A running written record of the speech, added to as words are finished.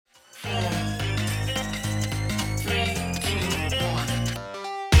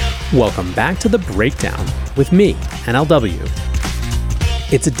Welcome back to The Breakdown with me, NLW.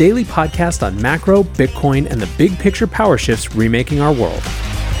 It's a daily podcast on macro, Bitcoin, and the big picture power shifts remaking our world.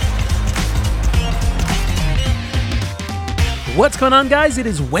 What's going on, guys? It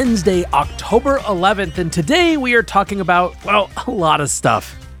is Wednesday, October 11th, and today we are talking about, well, a lot of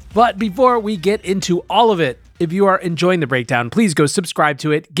stuff. But before we get into all of it, if you are enjoying The Breakdown, please go subscribe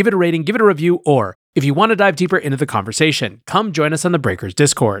to it, give it a rating, give it a review, or if you want to dive deeper into the conversation, come join us on the Breakers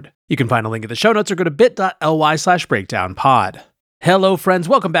Discord. You can find a link in the show notes or go to bit.ly/breakdownpod. Hello, friends.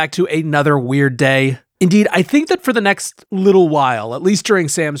 Welcome back to another weird day. Indeed, I think that for the next little while, at least during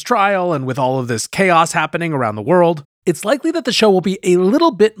Sam's trial and with all of this chaos happening around the world, it's likely that the show will be a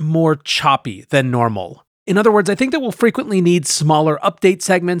little bit more choppy than normal. In other words, I think that we'll frequently need smaller update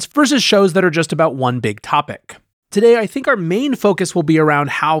segments versus shows that are just about one big topic. Today, I think our main focus will be around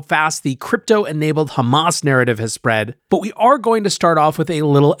how fast the crypto-enabled Hamas narrative has spread, but we are going to start off with a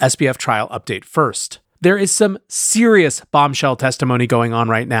little SBF trial update first. There is some serious bombshell testimony going on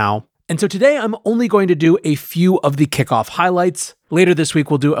right now, and so today I'm only going to do a few of the kickoff highlights. Later this week,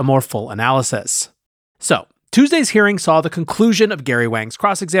 we'll do a more full analysis. So, Tuesday's hearing saw the conclusion of Gary Wang's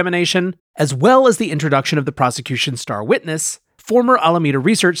cross-examination, as well as the introduction of the prosecution's star witness, former Alameda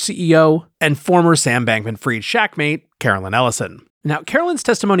Research CEO, and former Sam Bankman-Fried shackmate, Carolyn Ellison. Now, Carolyn's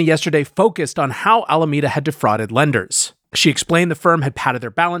testimony yesterday focused on how Alameda had defrauded lenders. She explained the firm had padded their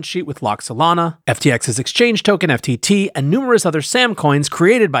balance sheet with Lock Solana, FTX's exchange token FTT, and numerous other Sam coins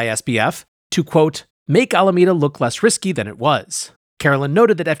created by SBF to, quote, make Alameda look less risky than it was. Carolyn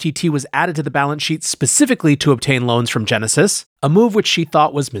noted that FTT was added to the balance sheet specifically to obtain loans from Genesis, a move which she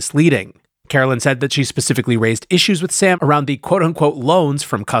thought was misleading. Carolyn said that she specifically raised issues with Sam around the quote-unquote loans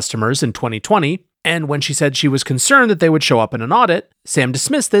from customers in 2020, and when she said she was concerned that they would show up in an audit, Sam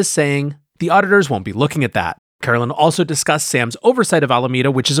dismissed this, saying, the auditors won't be looking at that. Carolyn also discussed Sam's oversight of Alameda,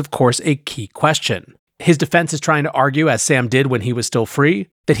 which is of course a key question. His defense is trying to argue, as Sam did when he was still free,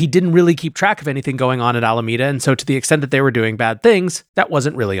 that he didn't really keep track of anything going on at Alameda, and so to the extent that they were doing bad things, that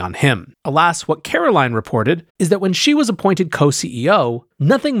wasn't really on him. Alas, what Caroline reported is that when she was appointed co-CEO,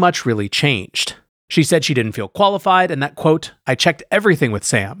 nothing much really changed. She said she didn't feel qualified and that, quote, I checked everything with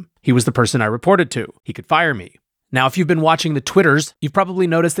Sam. He was the person I reported to. He could fire me. Now, if you've been watching the Twitters, you've probably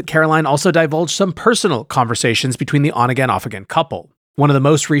noticed that Caroline also divulged some personal conversations between the on-again, off-again couple. One of the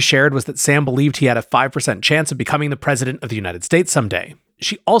most reshared was that Sam believed he had a 5% chance of becoming the president of the United States someday.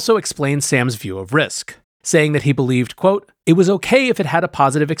 She also explained Sam's view of risk, saying that he believed, quote, it was okay if it had a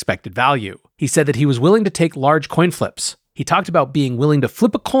positive expected value. He said that he was willing to take large coin flips. He talked about being willing to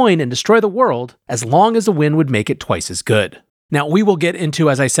flip a coin and destroy the world as long as the win would make it twice as good. Now, we will get into,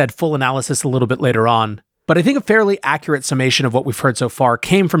 as I said, full analysis a little bit later on, but I think a fairly accurate summation of what we've heard so far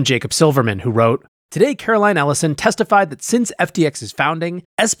came from Jacob Silverman, who wrote, today, Caroline Ellison testified that since FTX's founding,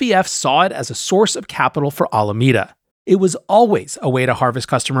 SBF saw it as a source of capital for Alameda. It was always a way to harvest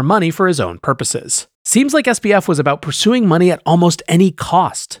customer money for his own purposes. Seems like SBF was about pursuing money at almost any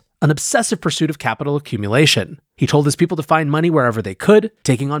cost, an obsessive pursuit of capital accumulation. He told his people to find money wherever they could,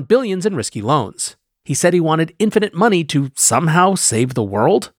 taking on billions in risky loans. He said he wanted infinite money to somehow save the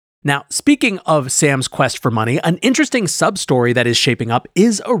world. Now, speaking of Sam's quest for money, an interesting sub-story that is shaping up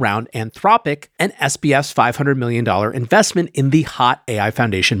is around Anthropic and SBF's $500 million investment in the hot AI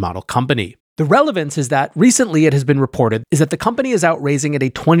foundation model company. The relevance is that recently it has been reported is that the company is out raising at a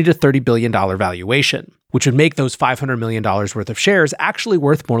 $20 to $30 billion valuation, which would make those $500 million worth of shares actually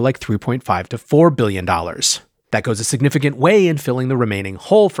worth more like $3.5 to $4 billion. That goes a significant way in filling the remaining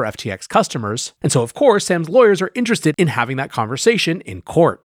hole for FTX customers, and so of course Sam's lawyers are interested in having that conversation in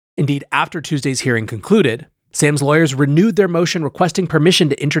court. Indeed, after Tuesday's hearing concluded, Sam's lawyers renewed their motion requesting permission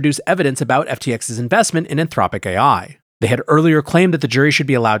to introduce evidence about FTX's investment in Anthropic AI. They had earlier claimed that the jury should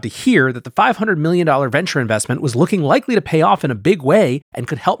be allowed to hear that the $500 million venture investment was looking likely to pay off in a big way and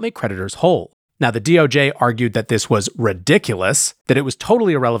could help make creditors whole. Now, the DOJ argued that this was ridiculous, that it was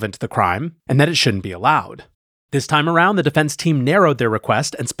totally irrelevant to the crime, and that it shouldn't be allowed. This time around, the defense team narrowed their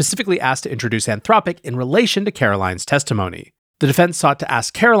request and specifically asked to introduce Anthropic in relation to Caroline's testimony. The defense sought to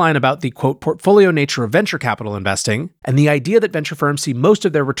ask Caroline about the, quote, portfolio nature of venture capital investing and the idea that venture firms see most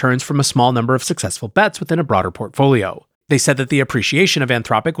of their returns from a small number of successful bets within a broader portfolio. They said that the appreciation of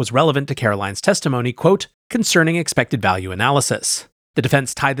Anthropic was relevant to Caroline's testimony, quote, concerning expected value analysis. The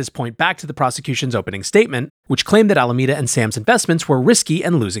defense tied this point back to the prosecution's opening statement, which claimed that Alameda and Sam's investments were risky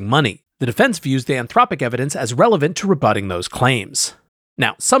and losing money. The defense views the Anthropic evidence as relevant to rebutting those claims.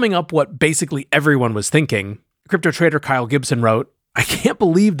 Now, summing up what basically everyone was thinking, crypto trader Kyle Gibson wrote, I can't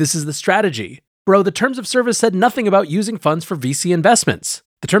believe this is the strategy. Bro, the terms of service said nothing about using funds for VC investments.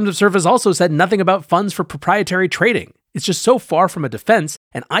 The terms of service also said nothing about funds for proprietary trading. It's just so far from a defense,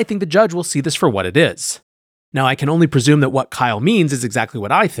 and I think the judge will see this for what it is. Now, I can only presume that what Kyle means is exactly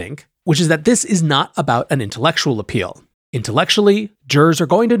what I think, which is that this is not about an intellectual appeal. Intellectually, jurors are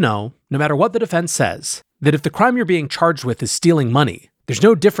going to know, no matter what the defense says, that if the crime you're being charged with is stealing money, there's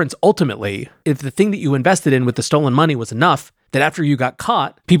no difference ultimately if the thing that you invested in with the stolen money was enough that after you got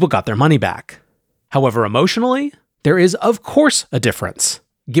caught, people got their money back. However, emotionally, there is of course a difference.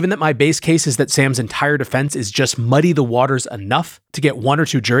 Given that my base case is that Sam's entire defense is just muddy the waters enough to get one or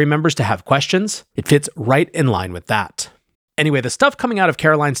two jury members to have questions, it fits right in line with that. Anyway, the stuff coming out of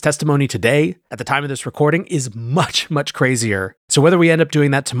Caroline's testimony today, at the time of this recording, is much, much crazier. So whether we end up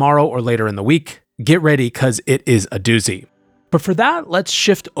doing that tomorrow or later in the week, get ready because it is a doozy. But for that, let's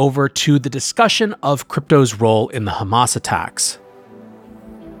shift over to the discussion of crypto's role in the Hamas attacks.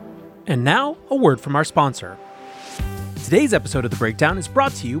 And now, a word from our sponsor. Today's episode of The Breakdown is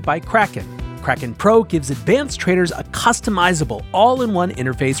brought to you by Kraken. Kraken Pro gives advanced traders a customizable, all-in-one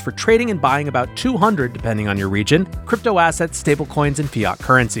interface for trading and buying about 200, depending on your region, crypto assets, stablecoins, and fiat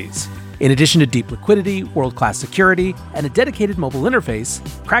currencies. In addition to deep liquidity, world-class security, and a dedicated mobile interface,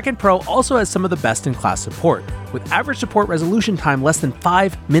 Kraken Pro also has some of the best-in-class support, with average support resolution time less than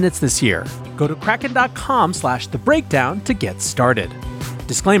 5 minutes this year. Go to kraken.com/thebreakdown to get started.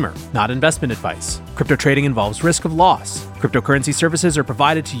 Disclaimer, not investment advice. Crypto trading involves risk of loss. Cryptocurrency services are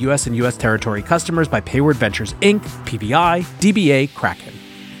provided to U.S. and U.S. territory customers by Payward Ventures Inc., PBI, DBA, Kraken.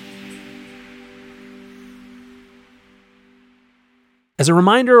 As a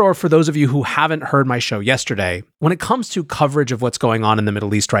reminder, or for those of you who haven't heard my show yesterday, when it comes to coverage of what's going on in the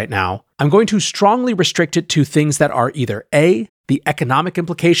Middle East right now, I'm going to strongly restrict it to things that are either A, the economic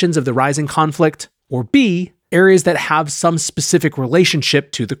implications of the rising conflict, or B, areas that have some specific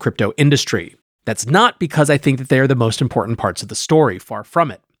relationship to the crypto industry. That's not because I think that they are the most important parts of the story, far from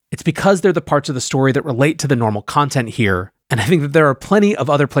it. It's because they're the parts of the story that relate to the normal content here, and I think that there are plenty of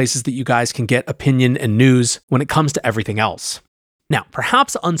other places that you guys can get opinion and news when it comes to everything else. Now,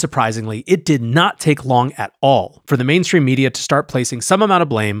 perhaps unsurprisingly, it did not take long at all for the mainstream media to start placing some amount of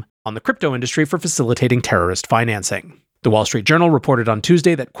blame on the crypto industry for facilitating terrorist financing. The Wall Street Journal reported on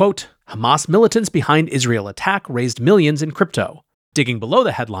Tuesday that, quote, Hamas militants behind Israel attack raised millions in crypto. Digging below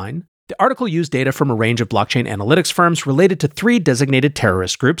the headline, the article used data from a range of blockchain analytics firms related to 3 designated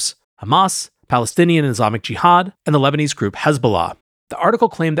terrorist groups: Hamas, Palestinian Islamic Jihad, and the Lebanese group Hezbollah. The article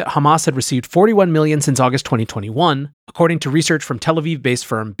claimed that Hamas had received $41 million since August 2021, according to research from Tel Aviv-based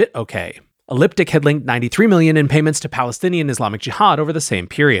firm BitOK. Elliptic had linked $93 million in payments to Palestinian Islamic Jihad over the same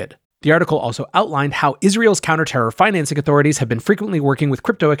period. The article also outlined how Israel's counter-terror financing authorities have been frequently working with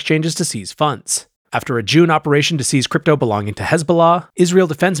crypto exchanges to seize funds. After a June operation to seize crypto belonging to Hezbollah, Israel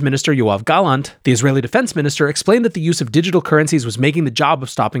Defense Minister Yoav Gallant, the Israeli defense minister, explained that the use of digital currencies was making the job of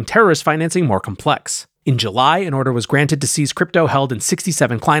stopping terrorist financing more complex. In July, an order was granted to seize crypto held in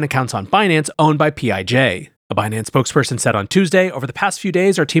 67 client accounts on Binance owned by PIJ. A Binance spokesperson said on Tuesday, over the past few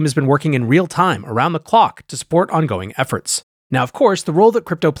days, our team has been working in real time, around the clock, to support ongoing efforts. Now, of course, the role that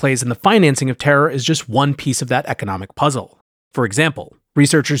crypto plays in the financing of terror is just one piece of that economic puzzle. For example,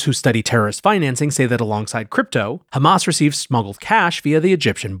 researchers who study terrorist financing say that alongside crypto, Hamas receives smuggled cash via the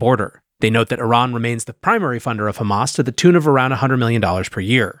Egyptian border. They note that Iran remains the primary funder of Hamas to the tune of around $100 million per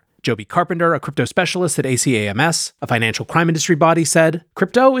year. Joby Carpenter, a crypto specialist at ACAMS, a financial crime industry body, said,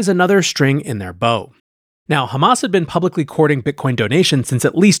 "Crypto is another string in their bow." Now, Hamas had been publicly courting Bitcoin donations since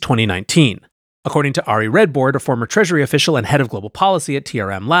at least 2019. According to Ari Redboard, a former Treasury official and head of global policy at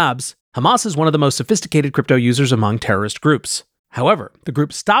TRM Labs, Hamas is one of the most sophisticated crypto users among terrorist groups. However, the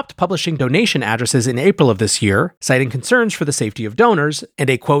group stopped publishing donation addresses in April of this year, citing concerns for the safety of donors and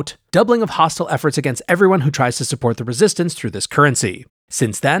a, quote, doubling of hostile efforts against everyone who tries to support the resistance through this currency.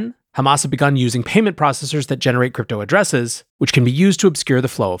 Since then, Hamas have begun using payment processors that generate crypto addresses, which can be used to obscure the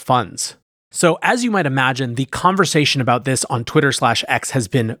flow of funds. So as you might imagine, the conversation about this on Twitter/X has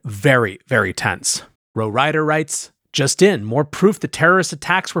been very, very tense. Row Ryder writes, "Just in, more proof that terrorist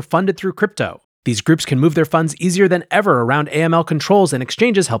attacks were funded through crypto. These groups can move their funds easier than ever around AML controls, and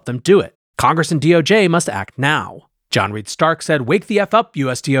exchanges help them do it. Congress and DOJ must act now." John Reed Stark said, "Wake the F up,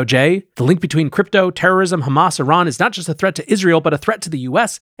 US DOJ. The link between crypto, terrorism, Hamas, Iran is not just a threat to Israel, but a threat to the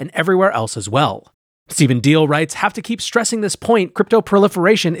US and everywhere else as well." Stephen Deal writes, "Have to keep stressing this point. Crypto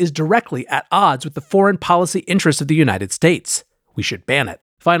proliferation is directly at odds with the foreign policy interests of the United States. We should ban it."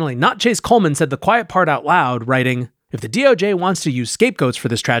 Finally, Not Chase Coleman said the quiet part out loud, writing, "If the DOJ wants to use scapegoats for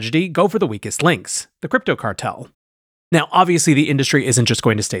this tragedy, go for the weakest links, the crypto cartel." Now, obviously, the industry isn't just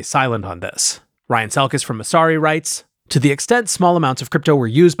going to stay silent on this. Ryan Selkis from Masari writes, "To the extent small amounts of crypto were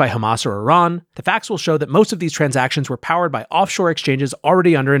used by Hamas or Iran, the facts will show that most of these transactions were powered by offshore exchanges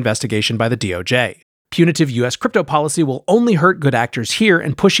already under investigation by the DOJ. Punitive US crypto policy will only hurt good actors here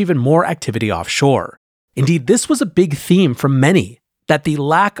and push even more activity offshore. Indeed, this was a big theme from many, that the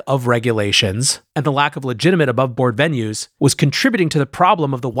lack of regulations and the lack of legitimate above-board venues was contributing to the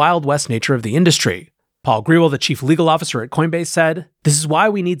problem of the Wild West nature of the industry. Paul Grewal, the chief legal officer at Coinbase, said, "This is why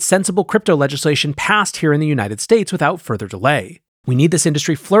we need sensible crypto legislation passed here in the United States without further delay. We need this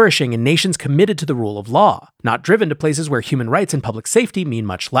industry flourishing in nations committed to the rule of law, not driven to places where human rights and public safety mean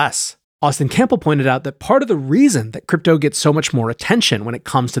much less." Austin Campbell pointed out that part of the reason that crypto gets so much more attention when it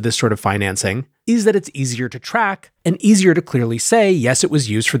comes to this sort of financing is that it's easier to track and easier to clearly say, yes, it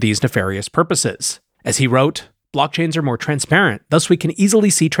was used for these nefarious purposes. As he wrote, "Blockchains are more transparent, thus we can easily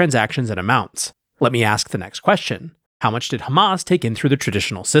see transactions and amounts. Let me ask the next question. How much did Hamas take in through the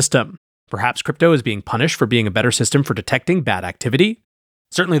traditional system? Perhaps crypto is being punished for being a better system for detecting bad activity?"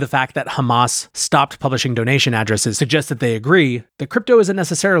 Certainly the fact that Hamas stopped publishing donation addresses suggests that they agree that crypto isn't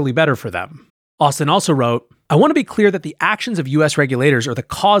necessarily better for them. Austin also wrote, "I want to be clear that the actions of US regulators are the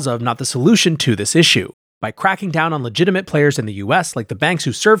cause of, not the solution to, this issue. By cracking down on legitimate players in the US, like the banks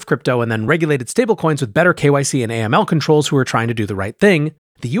who served crypto and then regulated stablecoins with better KYC and AML controls who are trying to do the right thing,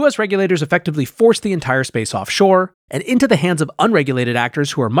 the US regulators effectively forced the entire space offshore and into the hands of unregulated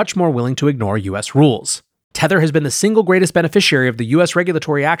actors who are much more willing to ignore US rules. Tether has been the single greatest beneficiary of the US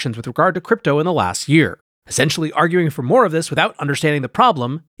regulatory actions with regard to crypto in the last year. Essentially arguing for more of this without understanding the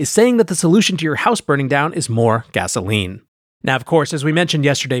problem is saying that the solution to your house burning down is more gasoline." Now, of course, as we mentioned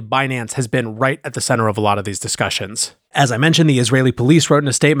yesterday, Binance has been right at the center of a lot of these discussions. As I mentioned, the Israeli police wrote in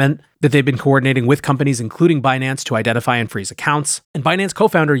a statement that they've been coordinating with companies including Binance to identify and freeze accounts, and Binance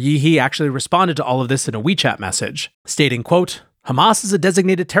co-founder Yehi actually responded to all of this in a WeChat message, stating, quote, "Hamas is a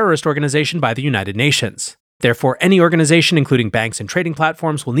designated terrorist organization by the United Nations. Therefore, any organization, including banks and trading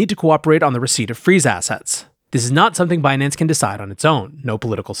platforms, will need to cooperate on the receipt of freeze assets. This is not something Binance can decide on its own, no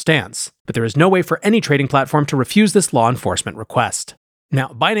political stance, but there is no way for any trading platform to refuse this law enforcement request." Now,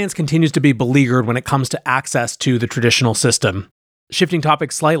 Binance continues to be beleaguered when it comes to access to the traditional system. Shifting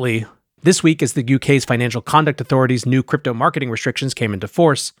topics slightly, this week as the UK's Financial Conduct Authority's new crypto marketing restrictions came into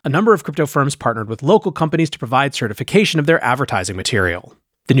force, a number of crypto firms partnered with local companies to provide certification of their advertising material.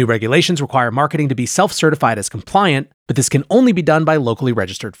 The new regulations require marketing to be self-certified as compliant, but this can only be done by locally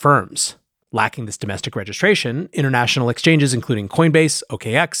registered firms. Lacking this domestic registration, international exchanges including Coinbase,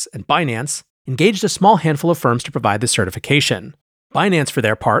 OKX, and Binance engaged a small handful of firms to provide this certification. Binance, for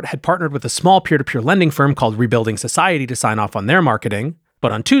their part, had partnered with a small peer-to-peer lending firm called Rebuilding Society to sign off on their marketing,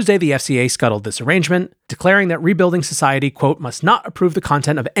 but on Tuesday the FCA scuttled this arrangement, declaring that Rebuilding Society, quote, "must not approve the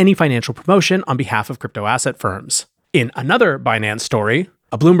content of any financial promotion on behalf of crypto asset firms." In another Binance story,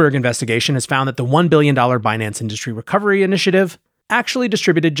 a Bloomberg investigation has found that the $1 billion Binance Industry Recovery Initiative actually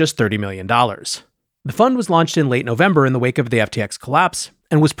distributed just $30 million. The fund was launched in late November in the wake of the FTX collapse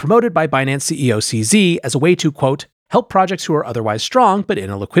and was promoted by Binance CEO CZ as a way to, quote, "help projects who are otherwise strong but in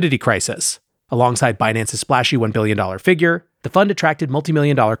a liquidity crisis." Alongside Binance's splashy $1 billion figure, the fund attracted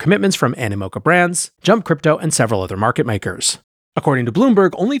multi-million-dollar commitments from Animoca Brands, Jump Crypto, and several other market makers. According to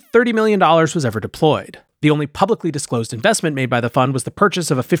Bloomberg, only $30 million was ever deployed. The only publicly disclosed investment made by the fund was the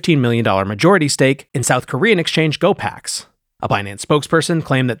purchase of a $15 million majority stake in South Korean exchange GoPax. A Binance spokesperson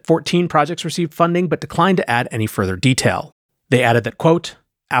claimed that 14 projects received funding but declined to add any further detail. They added that, quote,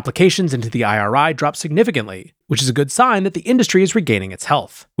 "applications into the IRI dropped significantly, which is a good sign that the industry is regaining its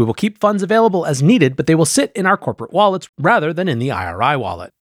health. We will keep funds available as needed, but they will sit in our corporate wallets rather than in the IRI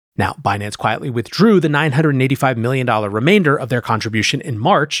wallet." Now, Binance quietly withdrew the $985 million remainder of their contribution in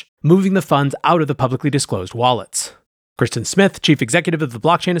March, moving the funds out of the publicly disclosed wallets. Kristen Smith, chief executive of the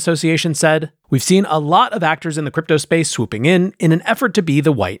Blockchain Association, said, "We've seen a lot of actors in the crypto space swooping in an effort to be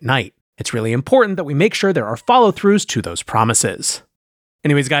the white knight. It's really important that we make sure there are follow-throughs to those promises."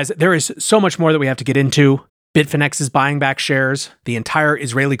 Anyways, guys, there is so much more that we have to get into. Bitfinex is buying back shares. The entire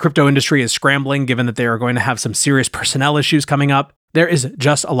Israeli crypto industry is scrambling given that they are going to have some serious personnel issues coming up. There is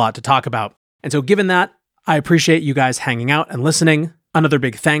just a lot to talk about. And so given that, I appreciate you guys hanging out and listening. Another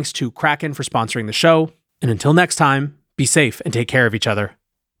big thanks to Kraken for sponsoring the show. And until next time, be safe and take care of each other.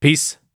 Peace.